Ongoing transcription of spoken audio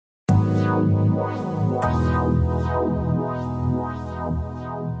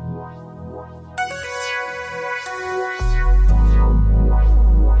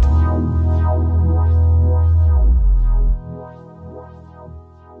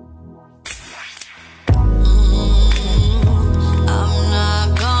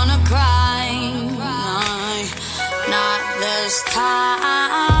This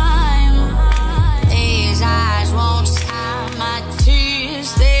time, these eyes won't stop my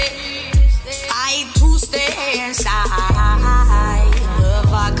tears. They fight to stay inside.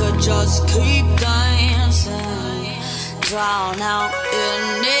 If I could just keep dancing, drown out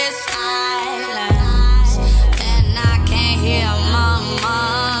in this silence, and I can't hear my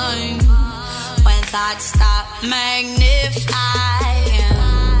mind when thoughts stop magnifying.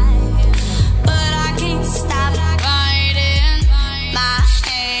 But I can't stop.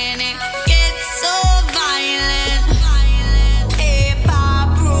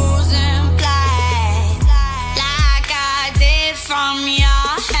 From your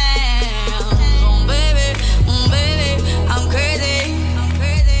hands, oh baby, I'm crazy.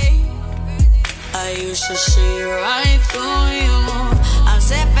 I used to see right through you. I'm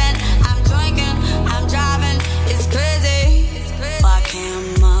sipping, I'm drinking, I'm driving, it's crazy. Why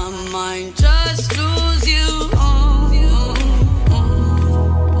can't my mind just lose you?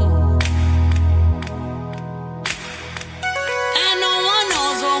 And no one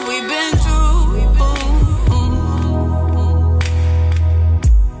knows what we've been through.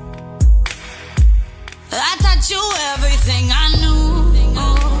 I taught you everything I knew.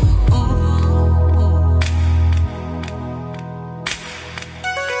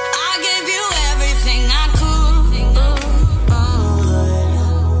 I gave you everything I could,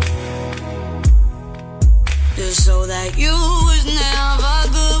 just so that you was never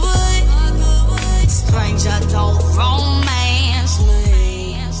good. Stranger don't romance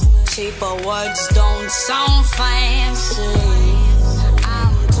me. Cheaper words don't sound fancy.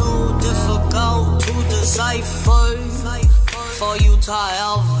 Difficult to decipher for you to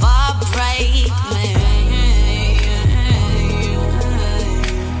ever break me.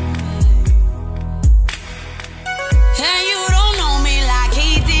 And you don't know me like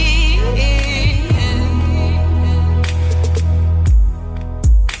he did.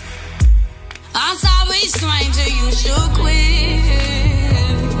 I'm sorry, stranger, you should quit.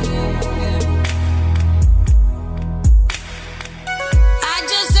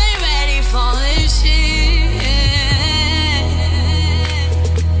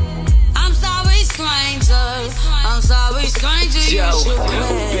 Yo,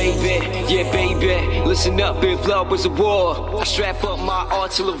 baby, yeah baby, listen up, if love was a war, I strap up my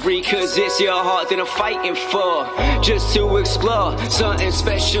artillery, cause it's your heart that I'm fighting for. Just to explore, something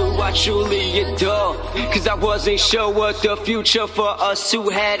special I truly adore. Cause I wasn't sure what the future for us two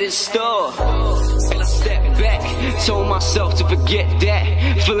had in store. And I stepped back, told myself to forget that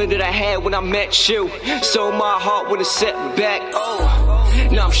feeling that I had when I met you, so my heart wouldn't set back.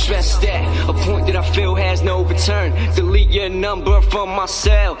 Now I'm stressed at a point that I feel has no return. Delete your number from my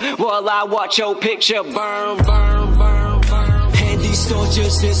cell while I watch your picture burn, burn, burn, burn. And these thoughts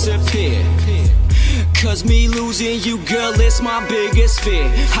just disappear. Cause me losing you, girl, it's my biggest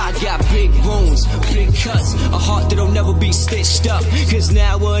fear. I got big wounds, big cuts, a heart that'll never be stitched up. Cause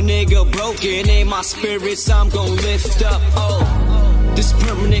now a nigga broken in my spirits, I'm gon' lift up. This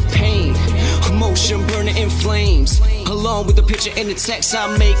permanent pain, emotion burning in flames. Along with the picture and the text,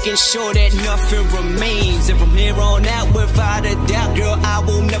 I'm making sure that nothing remains. And from here on out, without a doubt, girl, I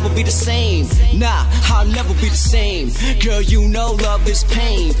will never be the same. Nah, I'll never be the same. Girl, you know love is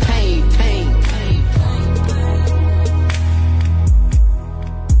pain, pain, pain, pain.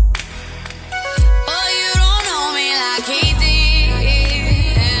 Oh, you don't know me like he did.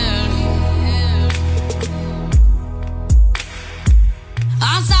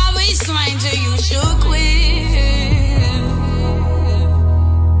 I'm sorry, stranger, you should quit.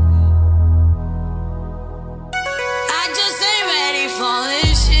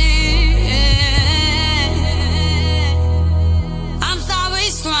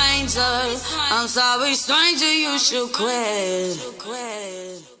 I'm sorry, stranger, you should quit.